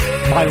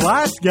My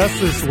last guest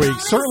this week,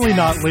 certainly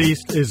not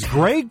least, is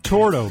Greg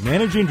Tuorto,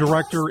 Managing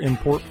Director and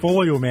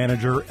Portfolio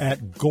Manager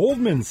at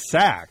Goldman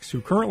Sachs,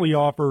 who currently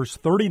offers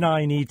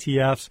 39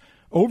 ETFs,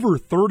 over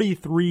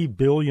 $33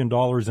 billion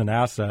in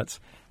assets.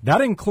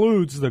 That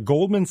includes the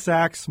Goldman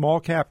Sachs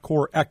Small Cap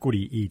Core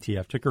Equity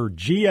ETF, ticker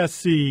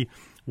GSC,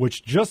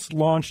 which just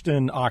launched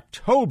in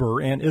October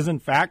and is in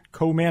fact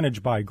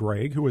co-managed by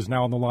Greg, who is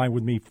now on the line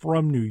with me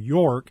from New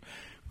York.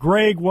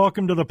 Greg,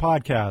 welcome to the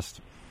podcast.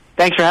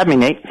 Thanks for having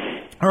me, Nate.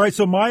 All right,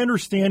 so my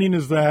understanding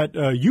is that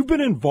you've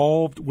been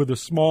involved with the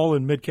small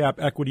and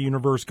mid-cap equity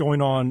universe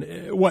going on,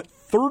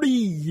 30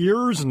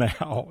 years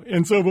now.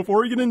 And so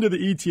before we get into the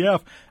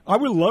ETF, I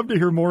would love to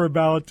hear more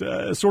about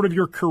sort of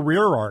your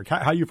career arc,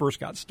 how you first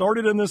got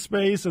started in this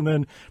space, and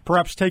then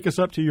perhaps take us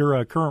up to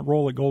your current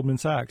role at Goldman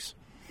Sachs.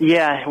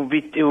 Yeah, it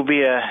would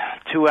be a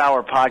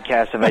 2-hour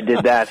podcast if I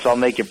did that, so I'll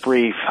make it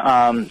brief.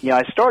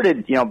 I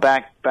started,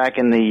 back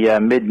in the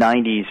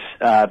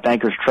mid-'90s,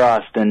 Bankers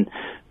Trust, and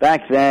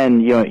back then,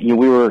 we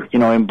were,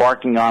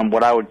 embarking on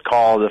what I would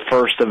call the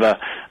first of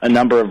a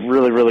number of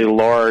really, really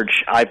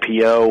large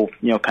IPO,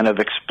 kind of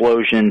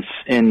explosions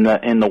in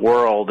the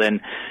world. And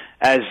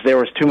as there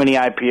was too many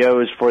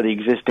IPOs for the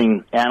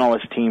existing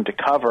analyst team to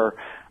cover,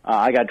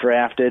 I got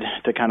drafted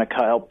to kind of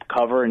help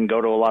cover and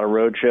go to a lot of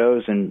road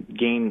shows and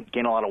gain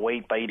a lot of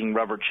weight by eating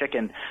rubber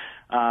chicken,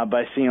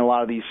 by seeing a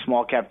lot of these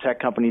small cap tech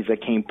companies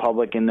that came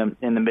public in the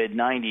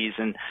mid-'90s.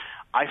 And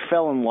I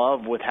fell in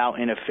love with how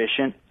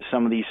inefficient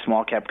some of these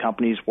small cap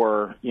companies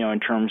were, in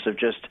terms of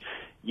just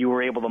you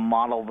were able to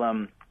model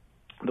them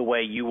the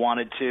way you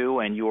wanted to,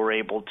 and you were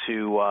able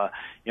to,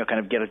 kind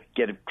of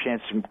get a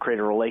chance to create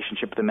a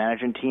relationship with the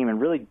management team and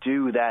really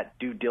do that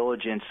due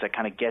diligence that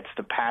kind of gets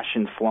the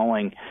passion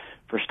flowing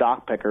for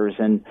stock pickers.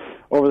 And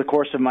over the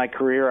course of my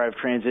career, I've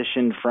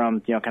transitioned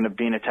from, kind of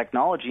being a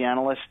technology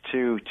analyst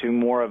to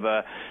more of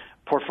a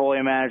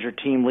portfolio manager,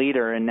 team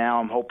leader, and now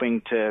I'm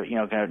hoping to,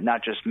 kind of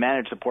not just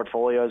manage the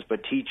portfolios, but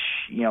teach,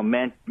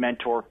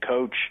 mentor,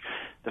 coach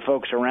the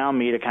folks around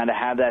me to kind of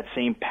have that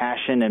same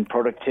passion and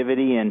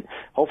productivity and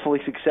hopefully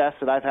success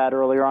that I've had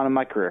earlier on in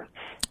my career.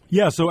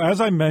 Yeah, so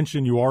as I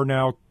mentioned, you are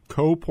now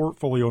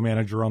co-portfolio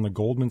manager on the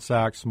Goldman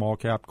Sachs Small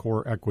Cap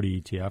Core Equity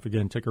ETF,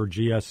 again, ticker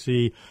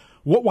GSC.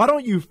 Why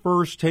don't you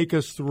first take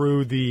us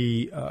through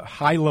the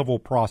high-level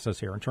process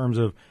here in terms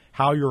of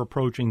how you're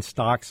approaching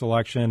stock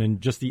selection and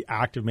just the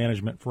active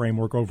management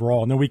framework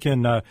overall, and then we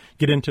can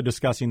get into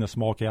discussing the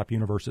small cap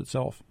universe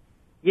itself.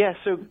 Yeah,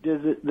 so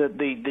the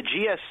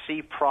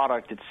GSC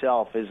product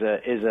itself is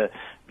a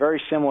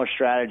very similar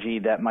strategy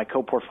that my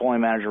co-portfolio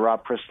manager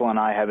Rob Crystal and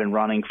I have been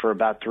running for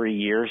about 3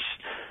 years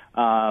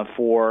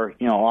for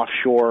an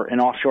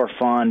offshore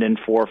fund and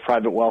for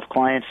private wealth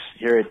clients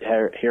here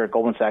at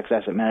Goldman Sachs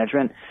Asset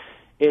Management.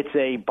 It's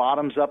a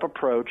bottoms-up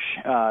approach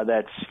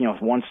that's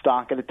one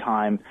stock at a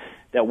time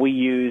that we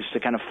use to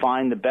kind of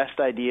find the best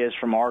ideas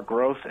from our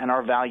growth and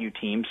our value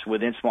teams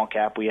within small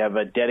cap. We have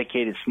a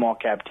dedicated small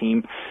cap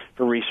team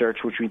for research,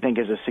 which we think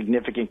is a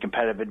significant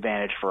competitive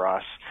advantage for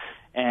us.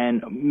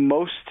 And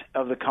most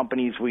of the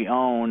companies we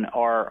own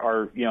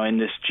are in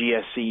this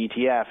GSC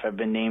ETF have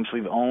been names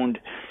we've owned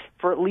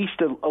for at least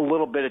a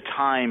little bit of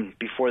time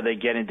before they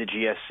get into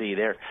GSC.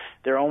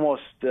 They're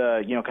almost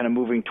kind of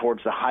moving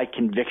towards the high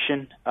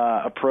conviction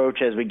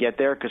approach as we get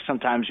there, because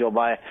sometimes you'll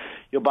buy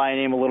a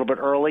name a little bit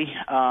early,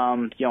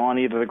 on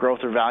either the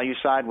growth or value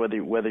side,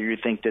 whether you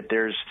think that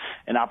there's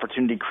an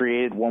opportunity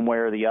created one way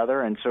or the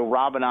other. And so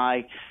Rob and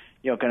I,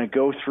 kind of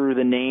go through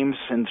the names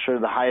and sort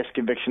of the highest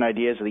conviction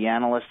ideas of the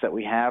analysts that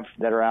we have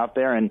that are out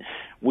there, and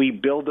we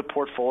build the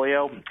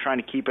portfolio, trying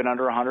to keep it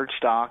under 100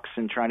 stocks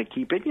and trying to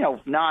keep it,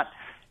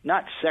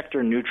 not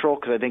sector neutral,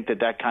 because I think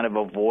that kind of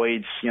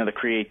avoids, the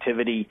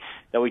creativity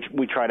that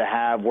we try to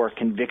have where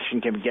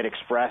conviction can get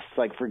expressed.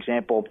 Like, for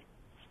example,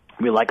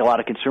 we like a lot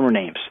of consumer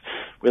names.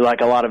 We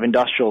like a lot of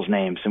industrials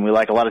names, and we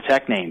like a lot of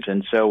tech names.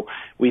 And so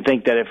we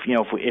think that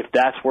if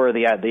that's where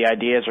the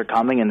ideas are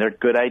coming and they're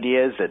good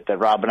ideas that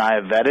Rob and I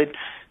have vetted,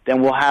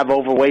 then we'll have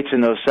overweights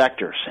in those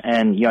sectors.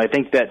 And, I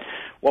think that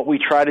what we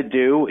try to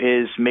do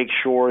is make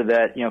sure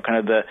that, kind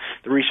of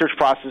the research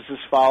process is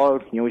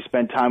followed. We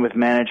spend time with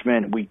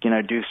management. We,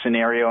 do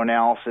scenario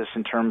analysis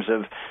in terms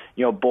of,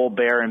 bull,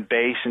 bear, and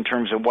base in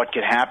terms of what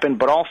could happen.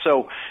 But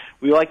also,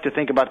 we like to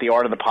think about the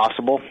art of the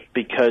possible,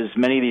 because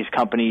many of these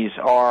companies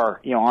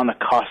are, on the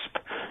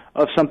cusp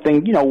of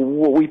something,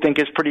 what we think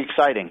is pretty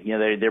exciting.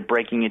 They're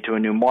breaking into a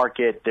new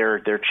market.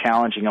 They're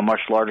challenging a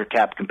much larger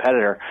cap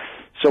competitor.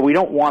 So we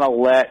don't want to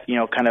let,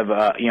 kind of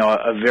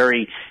a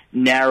very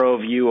narrow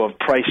view of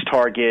price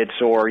targets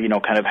or,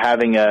 kind of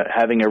having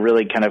a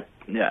really kind of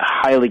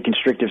highly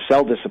constrictive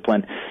sell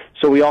discipline.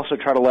 So we also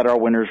try to let our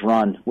winners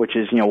run, which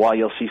is, while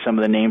you'll see some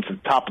of the names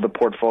at the top of the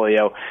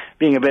portfolio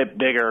being a bit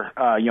bigger,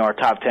 our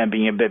top 10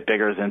 being a bit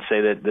bigger than,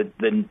 say,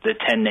 the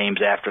 10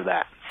 names after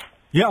that.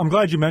 Yeah, I'm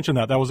glad you mentioned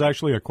that. That was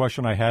actually a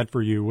question I had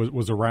for you,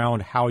 was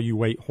around how you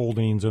weight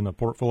holdings in the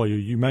portfolio.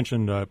 You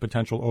mentioned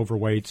potential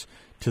overweights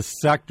to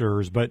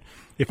sectors, but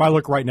if I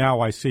look right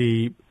now, I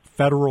see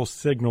Federal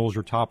Signals,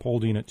 your top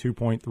holding at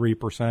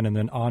 2.3%, and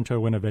then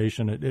Onto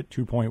Innovation at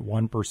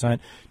 2.1%.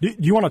 Do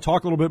you want to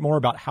talk a little bit more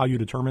about how you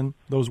determine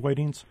those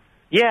weightings?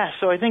 Yeah,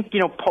 so I think,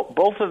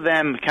 both of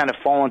them kind of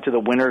fall into the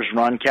winner's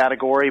run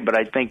category, but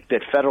I think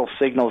that Federal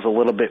Signal is a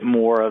little bit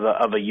more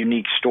of a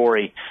unique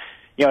story.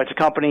 It's a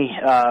company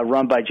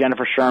run by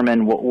Jennifer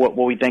Sherman, what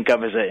we think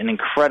of as an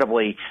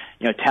incredibly,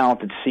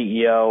 talented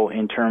CEO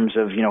in terms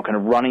of, kind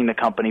of running the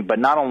company, but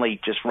not only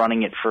just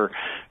running it for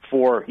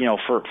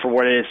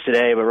what it is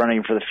today, but running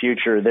it for the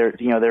future.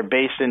 They're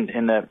based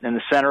in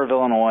the center of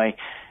Illinois.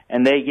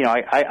 And they,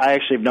 I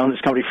actually have known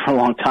this company for a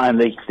long time.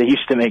 They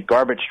used to make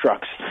garbage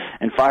trucks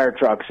and fire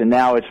trucks, and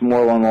now it's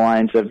more along the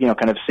lines of,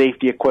 kind of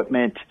safety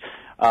equipment,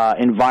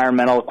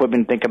 environmental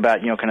equipment. Think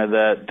about, kind of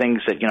the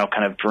things that,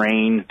 kind of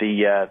drain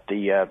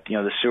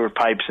the sewer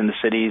pipes in the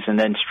cities, and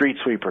then street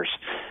sweepers.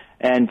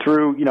 And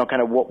through,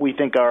 kind of what we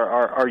think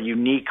are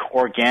unique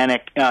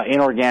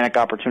inorganic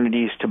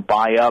opportunities to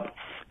buy up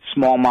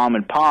small mom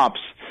and pops,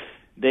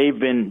 they've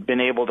been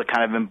able to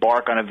kind of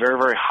embark on a very,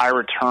 very high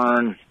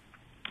return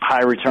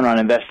on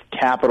invested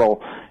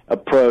capital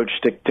approach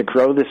to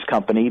grow this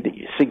company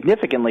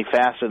significantly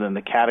faster than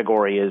the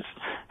category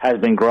has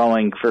been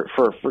growing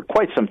for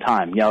quite some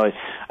time.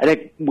 I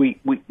think we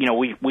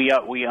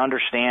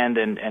understand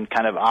and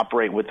kind of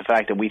operate with the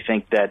fact that we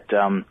think that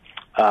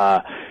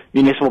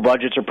municipal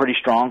budgets are pretty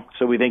strong.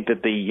 So we think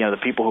that the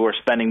people who are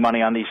spending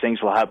money on these things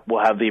will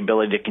have the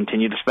ability to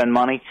continue to spend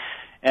money.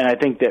 And I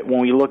think that when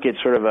we look at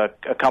sort of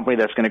a company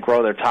that's going to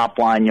grow their top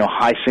line,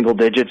 high single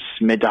digits,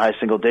 mid to high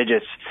single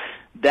digits,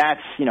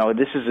 that's,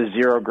 this is a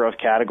zero growth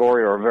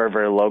category or a very,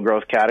 very low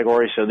growth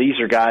category. So these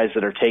are guys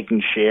that are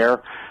taking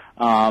share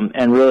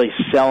and really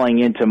selling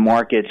into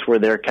markets where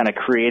they're kind of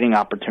creating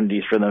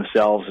opportunities for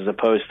themselves as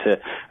opposed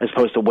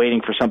to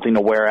waiting for something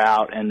to wear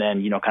out and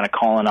then, kind of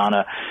calling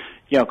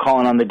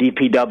on the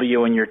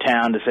DPW in your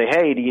town to say,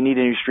 hey, do you need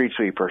a new street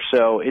sweeper?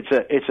 So it's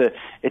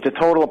a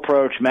total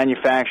approach,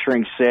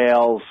 manufacturing,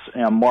 sales,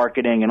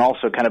 marketing, and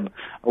also kind of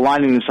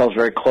aligning themselves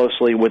very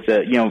closely with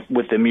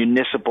the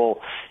municipal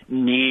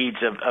needs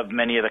of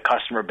many of the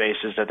customer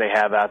bases that they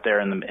have out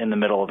there in the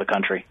middle of the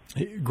country.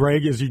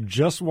 Greg, as you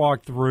just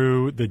walked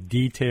through the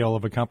detail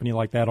of a company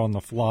like that on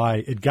the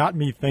fly, it got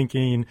me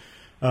thinking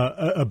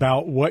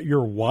about what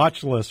your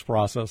watch list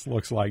process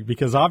looks like,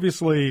 because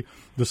obviously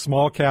the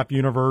small cap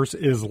universe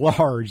is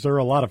large. There are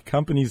a lot of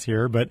companies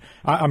here, but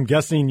I'm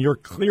guessing you're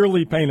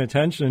clearly paying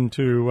attention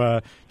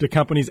to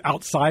companies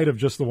outside of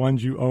just the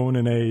ones you own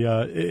in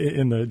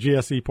the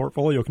GSE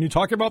portfolio. Can you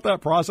talk about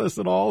that process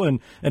at all and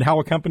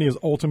how a company is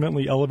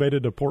ultimately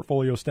elevated to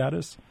portfolio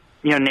status?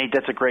 Nate,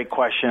 that's a great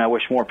question. I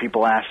wish more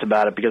people asked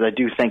about it because I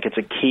do think it's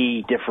a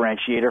key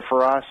differentiator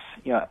for us.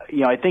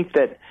 I think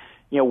that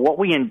what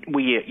we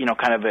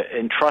kind of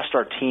entrust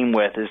our team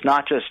with is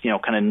not just,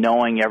 kind of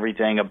knowing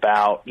everything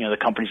about, the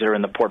companies that are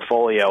in the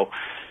portfolio,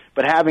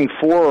 but having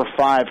 4 or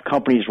 5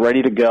 companies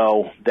ready to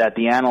go that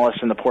the analysts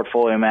and the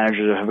portfolio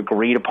managers have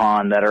agreed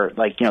upon that are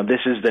like,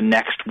 this is the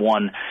next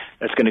one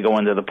that's going to go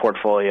into the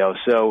portfolio.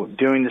 So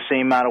doing the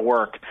same amount of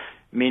work,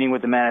 meeting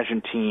with the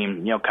management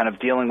team, kind of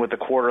dealing with the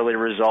quarterly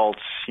results,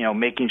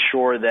 making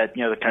sure that,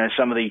 kind of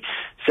some of the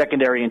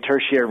secondary and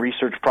tertiary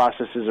research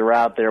processes are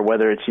out there,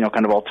 whether it's,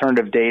 kind of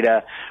alternative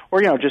data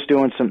or, just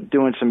doing some,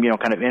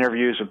 kind of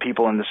interviews with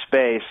people in the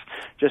space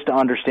just to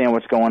understand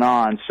what's going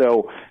on.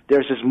 So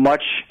there's as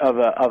much of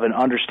an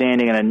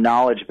understanding and a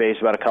knowledge base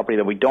about a company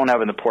that we don't have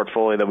in the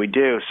portfolio that we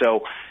do. So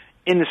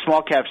in the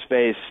small cap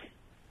space,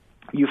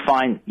 you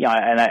find,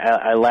 and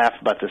I laugh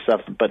about this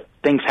stuff, but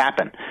things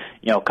happen.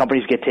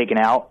 Companies get taken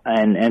out,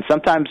 and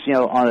sometimes,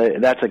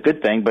 that's a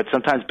good thing, but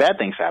sometimes bad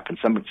things happen.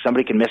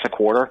 Somebody can miss a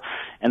quarter,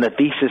 and the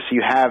thesis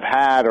you have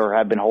had or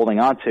have been holding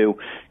on to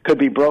could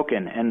be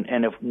broken.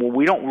 And if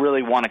we don't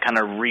really want to kind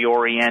of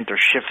reorient or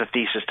shift the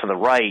thesis to the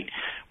right,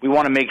 we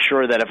want to make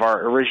sure that if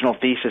our original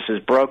thesis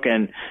is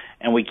broken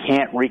and we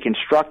can't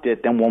reconstruct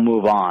it, then we'll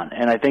move on.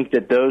 And I think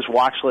that those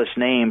watch list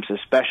names,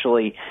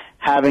 especially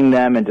having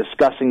them and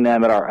discussing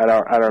them at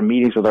our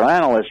meetings with our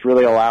analysts,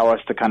 really allow us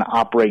to kind of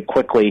operate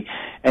quickly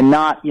and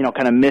not,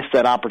 kind of miss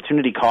that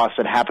opportunity cost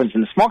that happens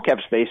in the small cap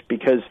space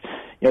because,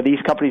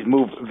 these companies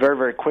move very,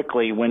 very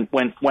quickly when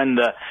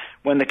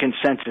the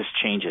consensus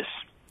changes.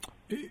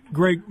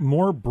 Greg,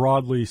 more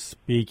broadly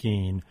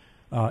speaking,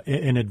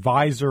 an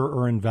advisor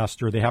or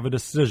investor, they have a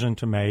decision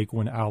to make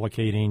when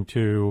allocating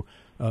to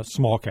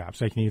small caps.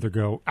 They can either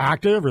go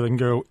active or they can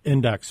go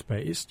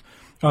index-based.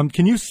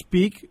 Can you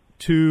speak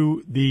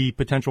to the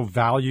potential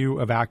value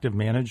of active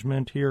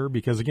management here?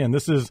 Because, again,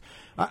 this is,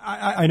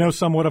 I know,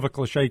 somewhat of a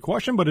cliche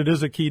question, but it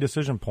is a key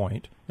decision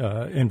point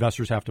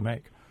investors have to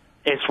make.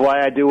 It's why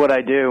I do what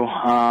I do.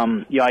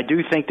 I do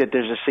think that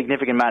there's a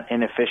significant amount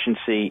of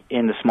inefficiency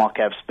in the small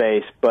cap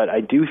space, but I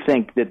do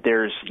think that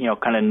there's,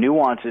 kind of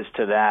nuances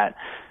to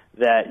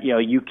that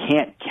you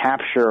can't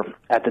capture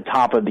at the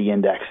top of the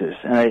indexes.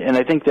 And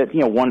I think that,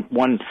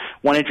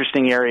 one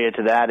interesting area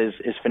to that is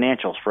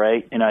financials,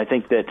 right? And I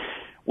think that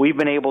we've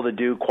been able to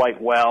do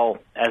quite well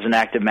as an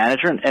active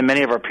manager, and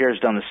many of our peers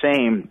done the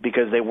same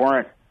because they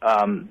weren't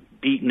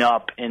beaten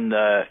up in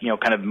the,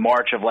 kind of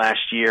March of last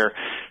year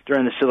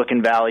during the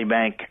Silicon Valley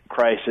Bank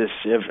crisis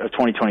of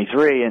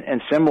 2023,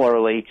 and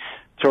similarly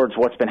towards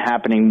what's been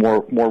happening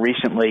more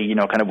recently,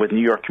 kind of with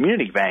New York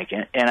Community Bank.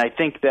 And I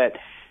think that,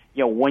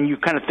 when you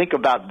kind of think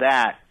about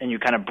that and you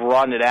kind of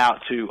broaden it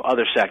out to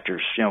other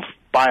sectors,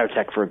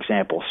 biotech, for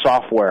example,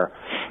 software,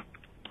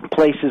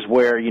 places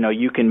where,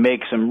 you can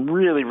make some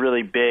really,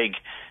 really big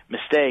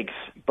mistakes,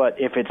 but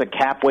if it's a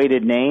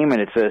cap-weighted name and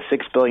it's a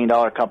 $6 billion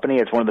company,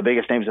 it's one of the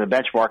biggest names in the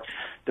benchmark's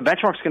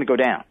going to go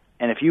down.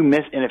 And if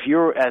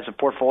you're as a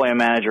portfolio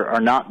manager are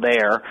not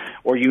there,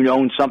 or you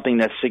own something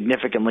that's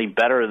significantly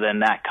better than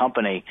that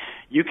company,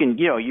 you can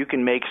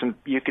make some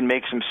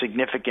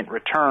significant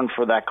return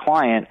for that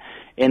client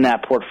in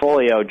that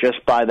portfolio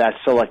just by that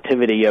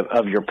selectivity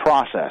of your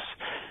process.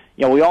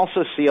 We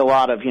also see a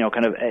lot of,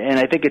 and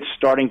I think it's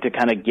starting to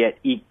kind of get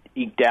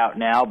eked out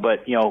now,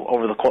 but,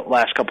 over the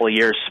last couple of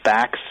years,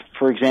 SPACs,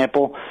 for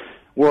example,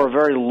 were a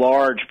very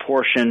large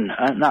portion,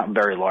 not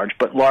very large,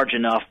 but large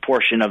enough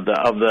portion of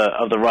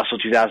the Russell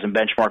 2000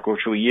 benchmark,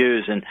 which we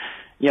use. And,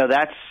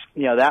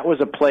 that was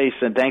a place,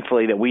 and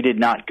thankfully, that we did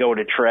not go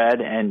to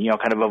tread, and,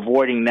 kind of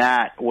avoiding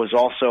that was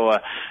also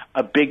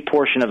a big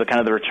portion of the kind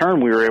of the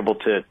return we were able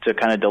to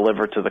kind of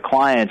deliver to the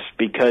clients,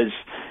 because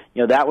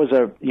that was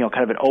a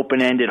kind of an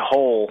open-ended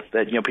hole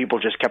that people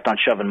just kept on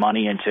shoving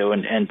money into,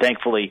 and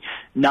thankfully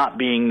not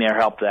being there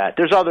helped that.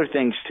 There's other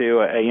things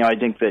too. I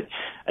think that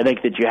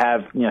you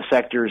have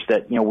sectors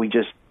that we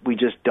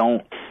just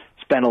don't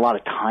spend a lot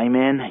of time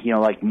in.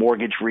 Like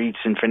mortgage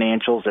REITs and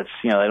financials. That's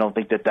I don't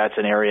think that that's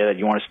an area that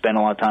you want to spend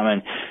a lot of time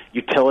in.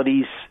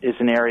 Utilities is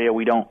an area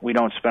we don't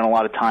spend a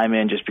lot of time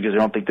in, just because I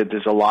don't think that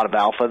there's a lot of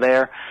alpha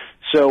there.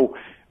 So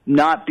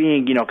not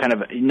being kind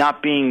of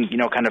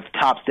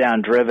top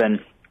down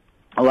driven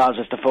allows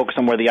us to focus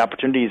on where the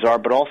opportunities are,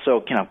 but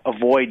also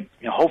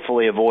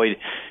hopefully avoid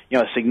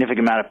a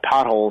significant amount of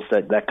potholes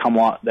that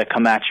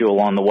come at you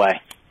along the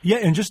way. Yeah,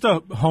 and just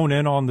to hone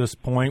in on this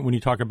point, when you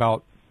talk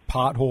about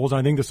potholes,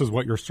 I think this is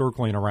what you're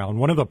circling around.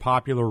 One of the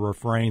popular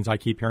refrains I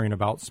keep hearing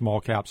about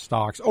small cap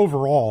stocks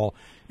overall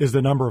is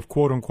the number of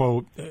quote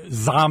unquote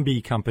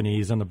zombie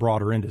companies in the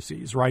broader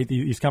indices, right?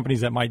 These companies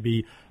that might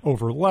be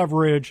over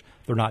leveraged,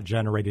 they're not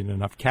generating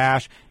enough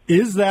cash.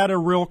 Is that a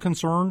real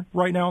concern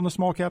right now in the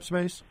small cap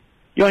space?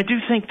 I do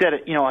think that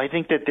I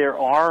think that there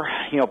are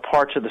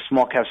parts of the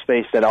small cap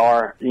space that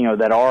are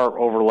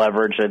over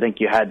leveraged. I think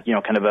you had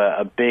kind of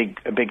a big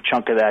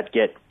chunk of that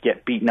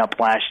get beaten up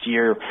last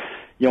year.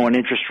 When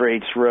interest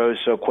rates rose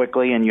so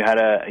quickly, and you had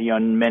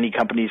many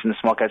companies in the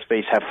small cap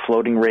space have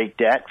floating rate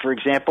debt, for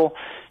example.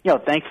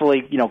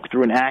 Thankfully,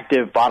 through an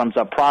active bottoms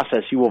up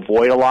process, you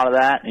avoid a lot of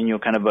that, and you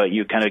kind of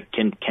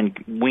can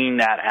wean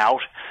that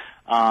out.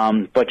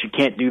 But you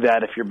can't do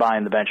that if you're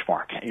buying the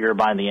benchmark, you're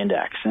buying the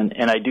index.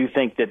 And I do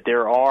think that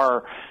there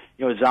are,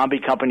 zombie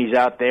companies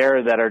out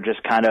there that are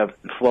just kind of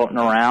floating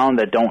around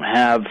that don't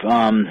have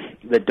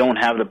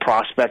the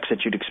prospects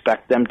that you'd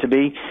expect them to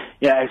be.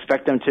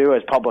 Expect them to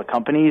as public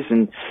companies.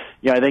 And,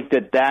 I think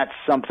that that's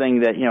something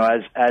that,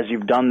 as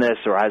you've done this,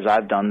 or as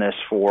I've done this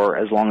for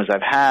as long as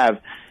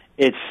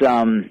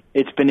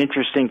it's been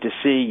interesting to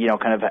see,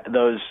 kind of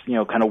those,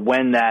 kind of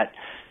when that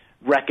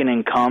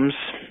reckoning comes,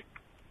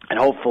 and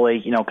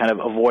hopefully, kind of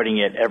avoiding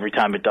it every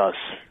time it does.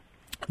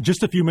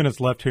 Just a few minutes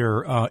left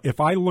here. If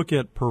I look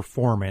at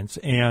performance,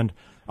 and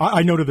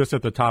I noted this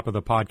at the top of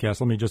the podcast,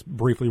 let me just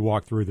briefly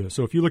walk through this.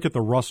 So if you look at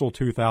the Russell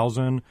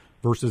 2000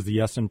 versus the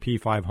S&P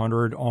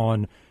 500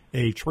 on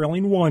a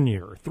trailing 1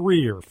 year, 3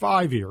 year,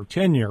 5 year,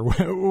 10 year,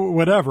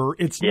 whatever,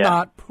 it's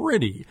not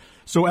pretty.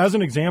 So as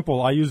an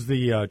example, I use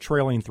the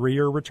trailing 3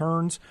 year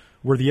returns,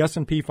 where the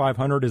S&P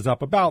 500 is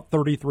up about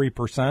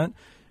 33%,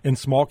 and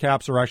small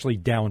caps are actually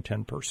down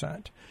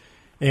 10%.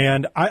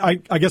 And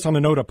I guess on the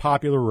note of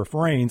popular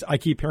refrains, I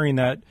keep hearing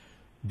that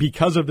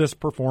because of this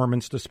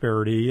performance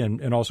disparity,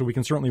 and also we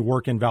can certainly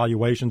work in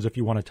valuations if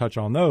you want to touch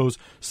on those,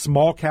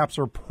 small caps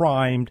are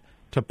primed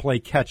to play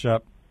catch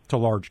up to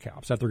large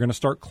caps, that they're going to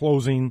start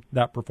closing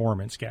that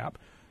performance gap.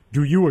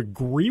 Do you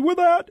agree with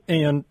that?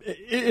 And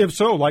if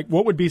so,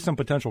 what would be some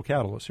potential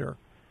catalysts here?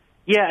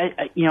 Yeah,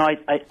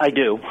 I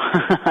do.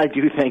 I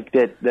do think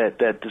that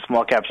the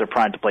small caps are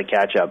primed to play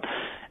catch up,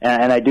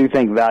 and I do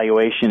think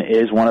valuation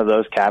is one of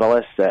those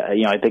catalysts.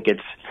 I think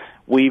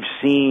we've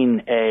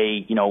seen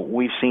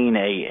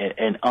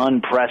an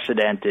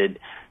unprecedented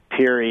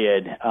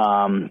period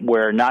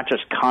where not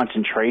just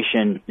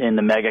concentration in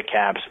the mega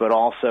caps, but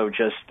also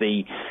just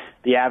the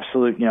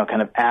absolute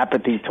kind of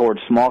apathy towards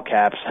small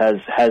caps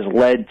has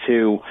led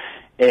to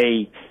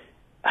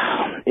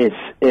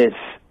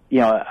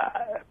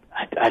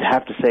I'd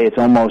have to say it's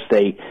almost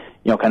a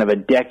kind of a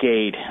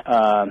decade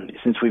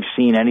since we've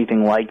seen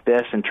anything like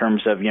this in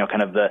terms of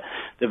kind of the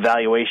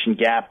valuation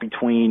gap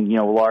between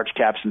large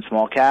caps and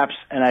small caps,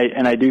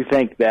 and I do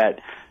think that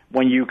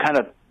when you kind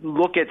of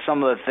look at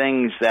some of the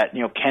things that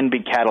can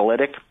be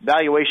catalytic,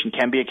 valuation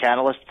can be a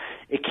catalyst.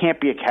 It can't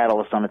be a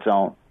catalyst on its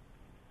own.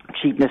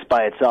 Cheapness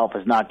by itself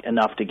is not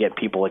enough to get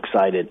people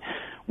excited.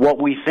 what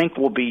we think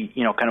will be,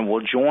 kind of will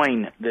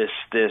join this,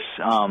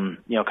 kind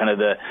of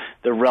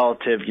the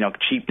relative,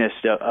 cheapness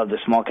of the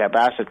small cap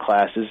asset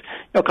classes.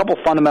 A couple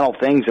fundamental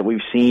things that we've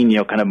seen,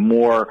 kind of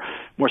more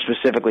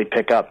specifically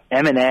pick up.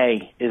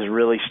 M&A is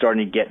really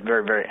starting to get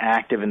very, very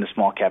active in the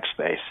small cap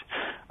space.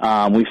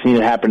 We've seen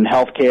it happen in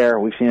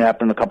healthcare. We've seen it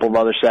happen in a couple of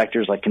other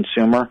sectors like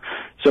consumer.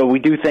 So we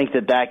do think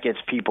that gets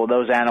people,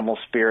 those animal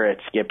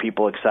spirits get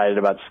people excited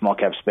about the small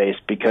cap space,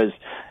 because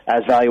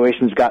as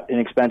valuations got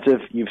inexpensive,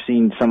 you've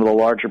seen some of the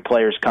larger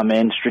players come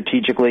in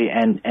strategically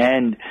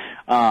and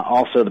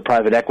also the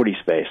private equity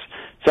space.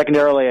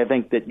 Secondarily, I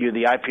think that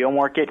the IPO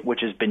market,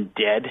 which has been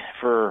dead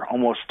for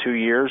almost 2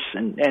 years,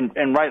 and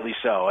rightly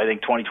so. I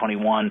think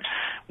 2021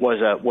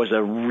 was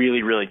a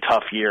really, really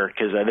tough year,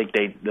 because I think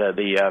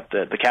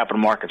the capital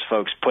markets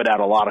folks put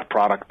out a lot of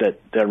product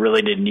that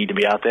really didn't need to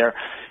be out there.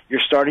 You're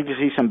starting to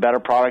see some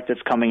better product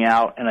that's coming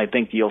out, and I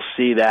think you'll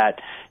see that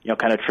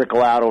kind of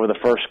trickle out over the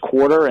first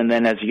quarter, and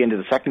then as you get into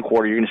the second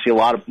quarter, you're going to see a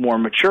lot of more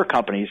mature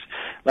companies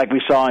like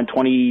we saw in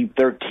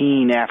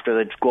 2013 after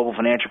the global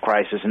financial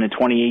crisis, and in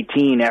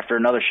 2018 after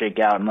another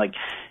shakeout, and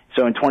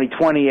so in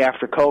 2020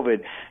 after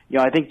COVID.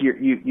 I think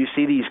you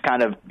see these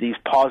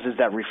pauses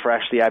that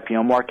refresh the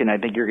IPO market, and I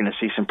think you're going to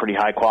see some pretty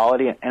high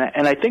quality.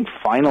 And I think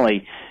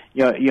finally,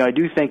 I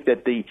do think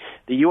that the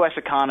U.S.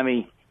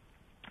 economy,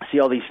 see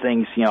all these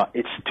things,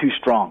 it's too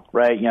strong,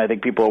 right? I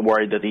think people are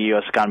worried that the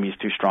U.S. economy is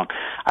too strong.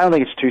 I don't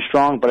think it's too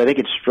strong, but I think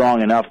it's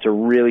strong enough to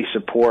really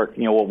support,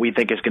 what we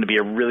think is going to be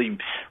a really,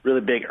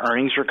 really big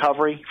earnings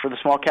recovery for the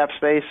small cap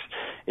space.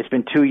 It's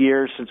been 2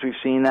 years since we've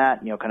seen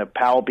that. Kind of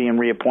Powell being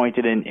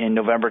reappointed in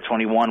November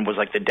 21 was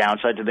like the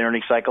downside to the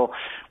earnings cycle.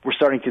 We're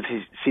starting to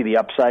see the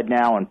upside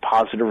now and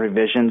positive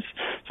revisions.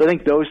 So I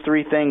think those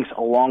three things,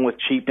 along with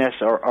cheapness,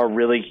 are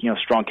really,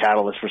 strong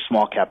catalysts for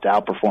small cap to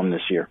outperform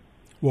this year.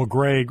 Well,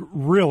 Greg,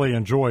 really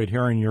enjoyed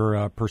hearing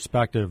your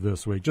perspective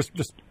this week.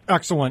 Just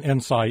excellent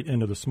insight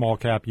into the small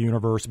cap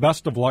universe.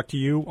 Best of luck to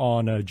you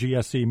on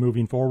GSE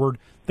moving forward.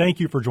 Thank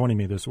you for joining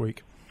me this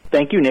week.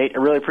 Thank you, Nate. I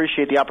really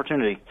appreciate the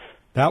opportunity.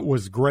 That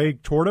was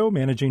Greg Tuorto,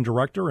 Managing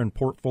Director and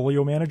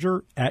Portfolio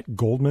Manager at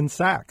Goldman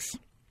Sachs.